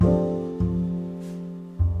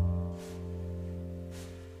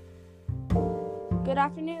Good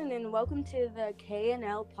afternoon and welcome to the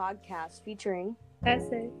K&L podcast featuring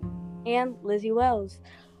Essay. and Lizzie Wells.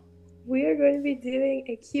 We are going to be doing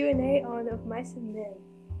a Q&A on Of Mice and Men.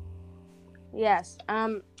 Yes,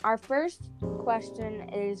 our first question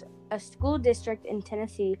is, a school district in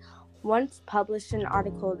Tennessee once published an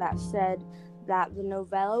article that said that the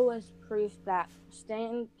novella was proof that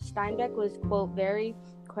Steinbeck was, quote, very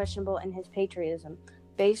questionable in his patriotism.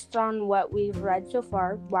 Based on what we've read so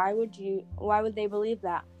far, why would they believe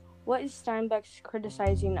that? What is Steinbeck's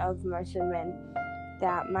criticizing of Mice and Men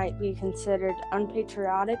that might be considered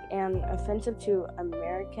unpatriotic and offensive to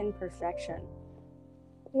American perfection?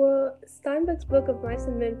 Well, Steinbeck's book Of Mice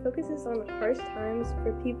and Men focuses on harsh times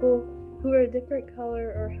for people who are a different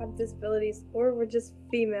color or have disabilities or were just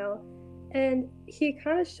female. And he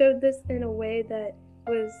kind of showed this in a way that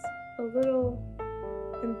was a little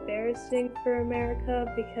embarrassing for America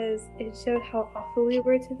because it showed how awful we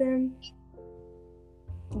were to them.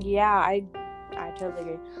 Yeah, I totally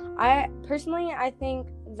agree. I think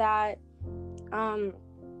that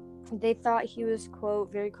they thought he was,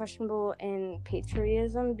 quote, very questionable in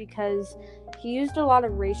patriotism because he used a lot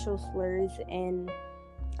of racial slurs in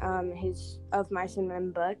his Of Mice and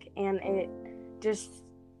Men book, and it just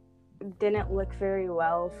didn't look very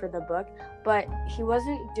well for the book. But he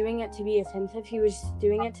wasn't doing it to be offensive. He was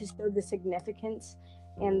doing it to show the significance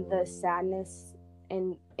and the sadness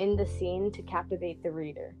in the scene to captivate the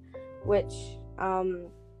reader, which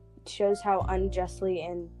shows how unjustly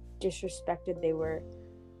and disrespected they were,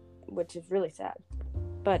 which is really sad.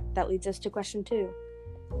 But that leads us to question 2.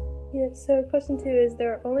 Yeah, so question 2 is,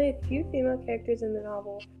 there are only a few female characters in the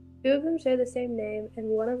novel. 2 of them share the same name, and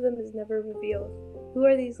one of them is never revealed. Who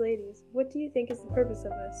are these ladies? What do you think is the purpose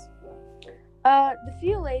of this? The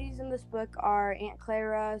few ladies in this book are Aunt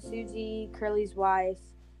Clara, Susie, Curly's wife,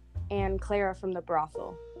 and Clara from the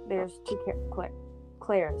brothel. There's 2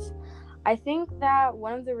 Claras. I think that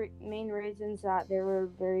one of the main reasons that there were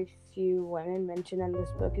very few women mentioned in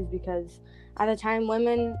this book is because at the time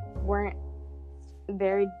women weren't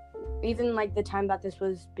very, even like the time that this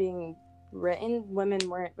was being written, women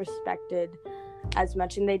weren't respected as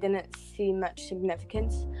much and they didn't see much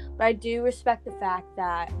significance. But I do respect the fact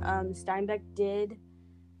that Steinbeck did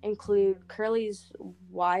include Curly's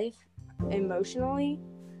wife emotionally,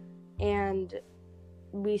 and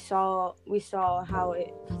we saw how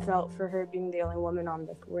it felt for her being the only woman on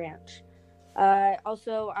the ranch.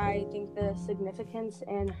 Also, I think the significance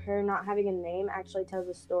in her not having a name actually tells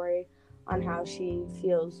a story on how she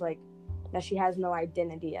feels like that she has no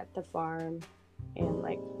identity at the farm and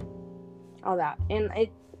like all that. And it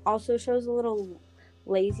also shows a little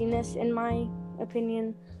laziness, in my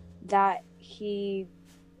opinion, that he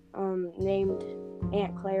named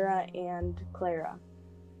Aunt Clara and Clara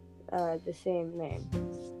the same name.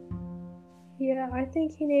 Yeah, I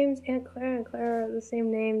think he named Aunt Clara and Clara the same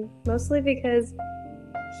name, mostly because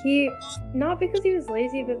not because he was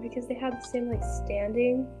lazy, but because they had the same like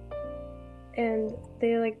standing, and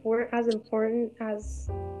they like weren't as important as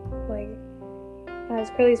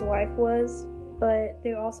Curly's wife was, but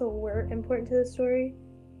they also were important to the story.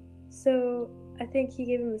 So I think he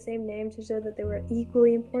gave them the same name to show that they were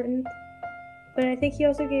equally important. But I think he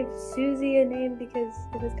also gave Susie a name because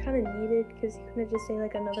it was kind of needed, because he couldn't just say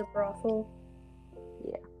like another brothel.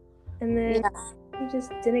 Yeah. And then he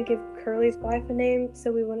just didn't give Curly's wife a name,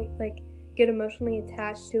 so we wouldn't like get emotionally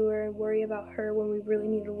attached to her and worry about her when we really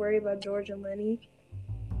need to worry about George and Lenny.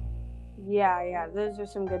 Yeah, those are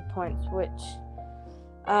some good points. Which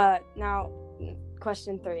now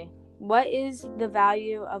question 3. What is the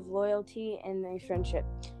value of loyalty in a friendship?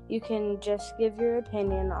 You can just give your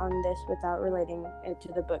opinion on this without relating it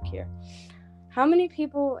to the book here. How many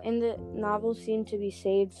people in the novel seem to be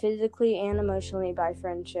saved physically and emotionally by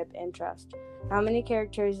friendship and trust? How many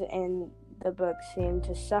characters in the book seem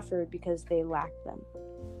to suffer because they lack them?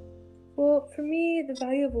 Well, for me, the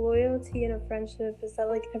value of loyalty in a friendship is that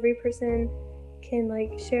like every person can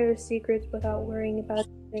like share their secrets without worrying about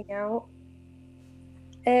getting out.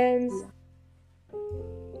 And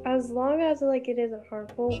as long as like it isn't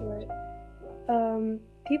harmful, but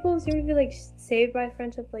people seem to be like saved by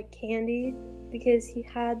friendship, like Candy, because he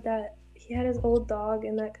had his old dog,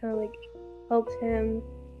 and that kind of like helped him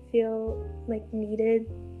feel like needed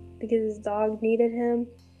because his dog needed him.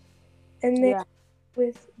 And then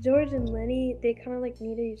with George and Lenny, they kind of like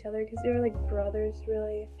needed each other because they were like brothers,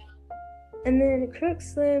 really. And then Crook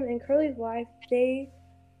Slim and Curly's wife, they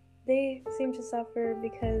seemed to suffer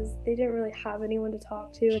because they didn't really have anyone to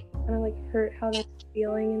talk to. It kind of like hurt how they're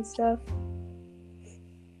feeling and stuff.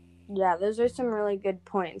 Yeah, those are some really good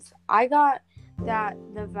points. I got that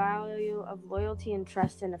the value of loyalty and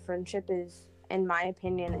trust in a friendship is in my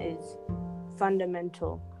opinion, is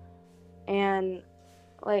fundamental. And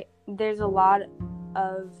like there's a lot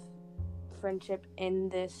of friendship in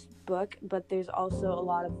this book, but there's also a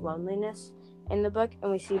lot of loneliness in the book,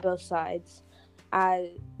 and we see both sides. As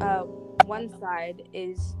one side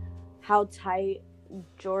is how tight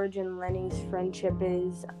George and Lenny's friendship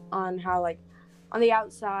is, on how like on the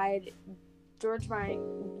outside George might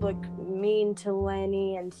look mean to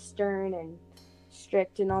Lenny and stern and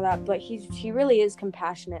strict and all that, but he really is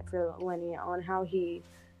compassionate for Lenny on how he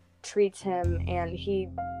treats him, and he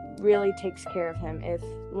really takes care of him. If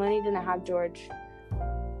Lenny didn't have George,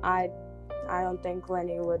 I don't think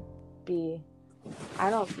Lenny would be. I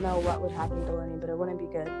don't know what would happen to Lenny, but it wouldn't be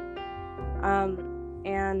good.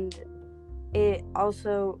 And it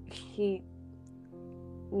also, he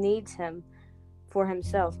needs him for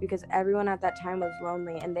himself, because everyone at that time was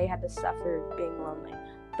lonely and they had to suffer being lonely.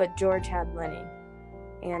 But George had Lenny,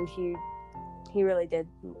 and he really did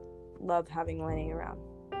love having Lenny around.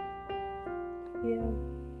 Yeah.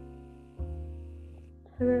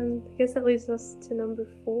 And then I guess that leads us to number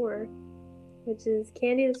 4, which is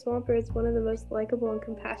Candy the Swampert is one of the most likable and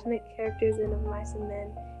compassionate characters in Of Mice and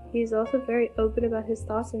Men. He is also very open about his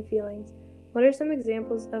thoughts and feelings. What are some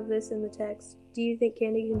examples of this in the text? Do you think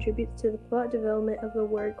Candy contributes to the plot development of the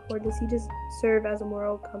work, or does he just serve as a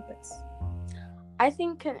moral compass? I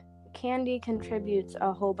think Candy contributes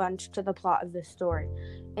a whole bunch to the plot of this story,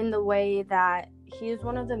 in the way that he is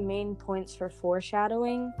one of the main points for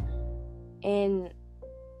foreshadowing in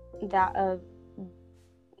that of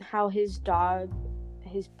how his dog,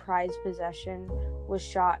 his prized possession, was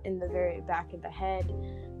shot in the very back of the head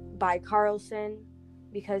by Carlson,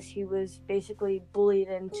 because he was basically bullied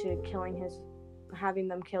into having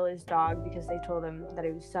them kill his dog, because they told him that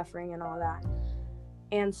he was suffering and all that.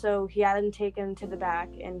 And so he had him take him to the back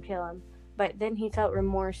and kill him. But then he felt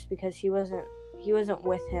remorse because he wasn't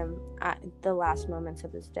with him at the last moments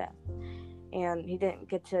of his death, and he didn't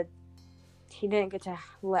get to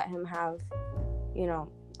let him have,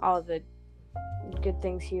 all the good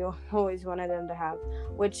things he always wanted him to have,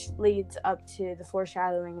 which leads up to the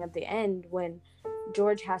foreshadowing at the end when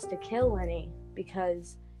George has to kill Lenny,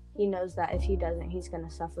 because he knows that if he doesn't, he's going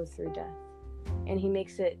to suffer through death. And he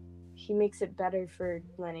makes it better for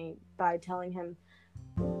Lenny by telling him,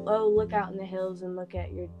 oh, look out in the hills and look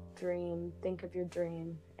at your dream, think of your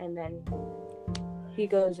dream, and then he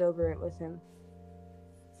goes over it with him.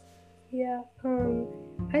 Yeah,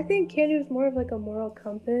 I think Candy was more of like a moral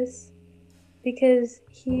compass, because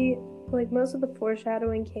he, like, most of the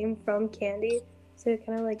foreshadowing came from Candy, so it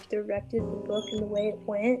kind of like directed the book and the way it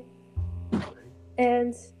went.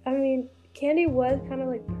 And I mean, Candy was kind of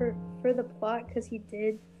like for the plot, because he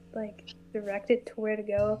did like direct it to where to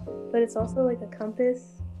go, but it's also like a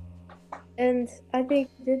compass. And I think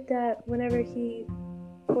he did that whenever he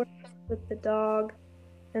worked with the dog,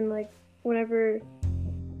 and like whenever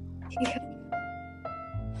he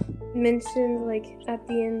mentioned like at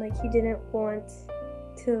the end, like he didn't want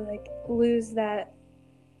to like lose that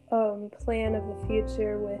plan of the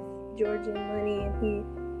future with George and Lenny, and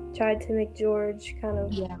he tried to make George kind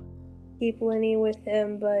of keep Lenny with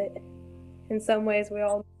him, but in some ways we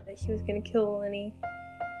all knew that he was going to kill Lenny.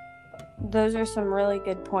 Those are some really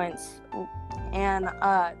good points. And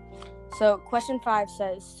so question 5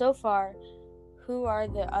 says, so far, who are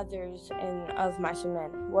the others in Of Mice and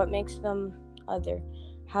Men? What makes them other?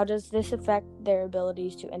 How does this affect their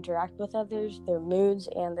abilities to interact with others, their moods,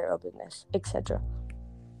 and their openness, etc.?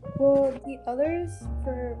 Well, the others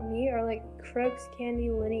for me are like Crooks, Candy,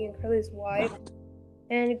 Lenny, and Curly's wife.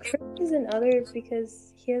 And Crooks is an other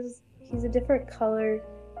because he's a different color,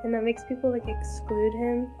 and that makes people like exclude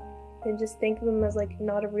him and just think of him as like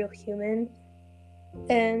not a real human.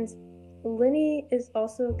 And Lenny is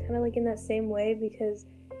also kind of like in that same way, because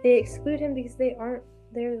they exclude him because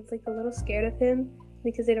they're like a little scared of him,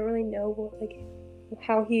 because they don't really know what, like,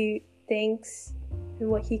 how he thinks and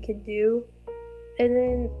what he could do. And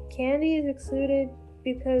then Candy is excluded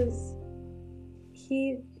because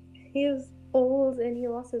he is old and he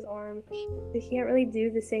lost his arm, so he can't really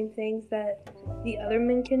do the same things that the other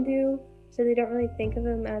men can do, so they don't really think of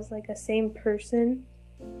him as like a same person.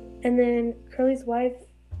 And then Curly's wife,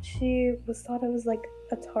 she was thought of as like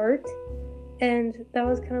a tart, and that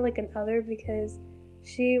was kind of like an other because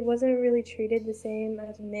she wasn't really treated the same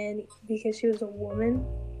as men because she was a woman.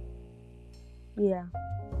 Yeah.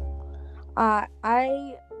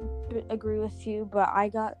 I agree with you, but I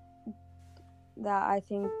got that I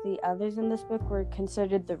think the others in this book were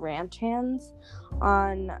considered the ranch hands,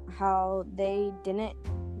 on how they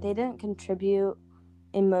didn't contribute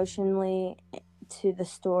emotionally to the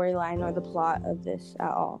storyline or the plot of this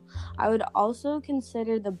at all. I would also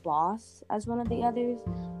consider the boss as one of the others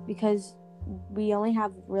because we only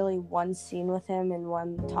have really one scene with him and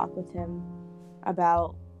one talk with him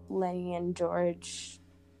about Lenny and George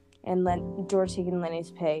and George taking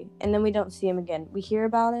Lenny's pay. And then we don't see him again. We hear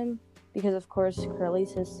about him because, of course,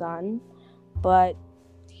 Curly's his son, but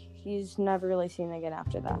he's never really seen again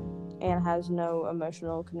after that and has no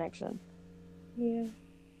emotional connection. Yeah.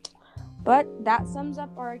 But that sums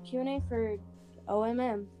up our Q&A for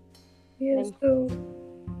OMM. Yeah, so,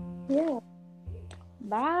 yeah.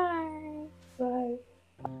 Bye.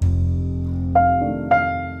 Bye.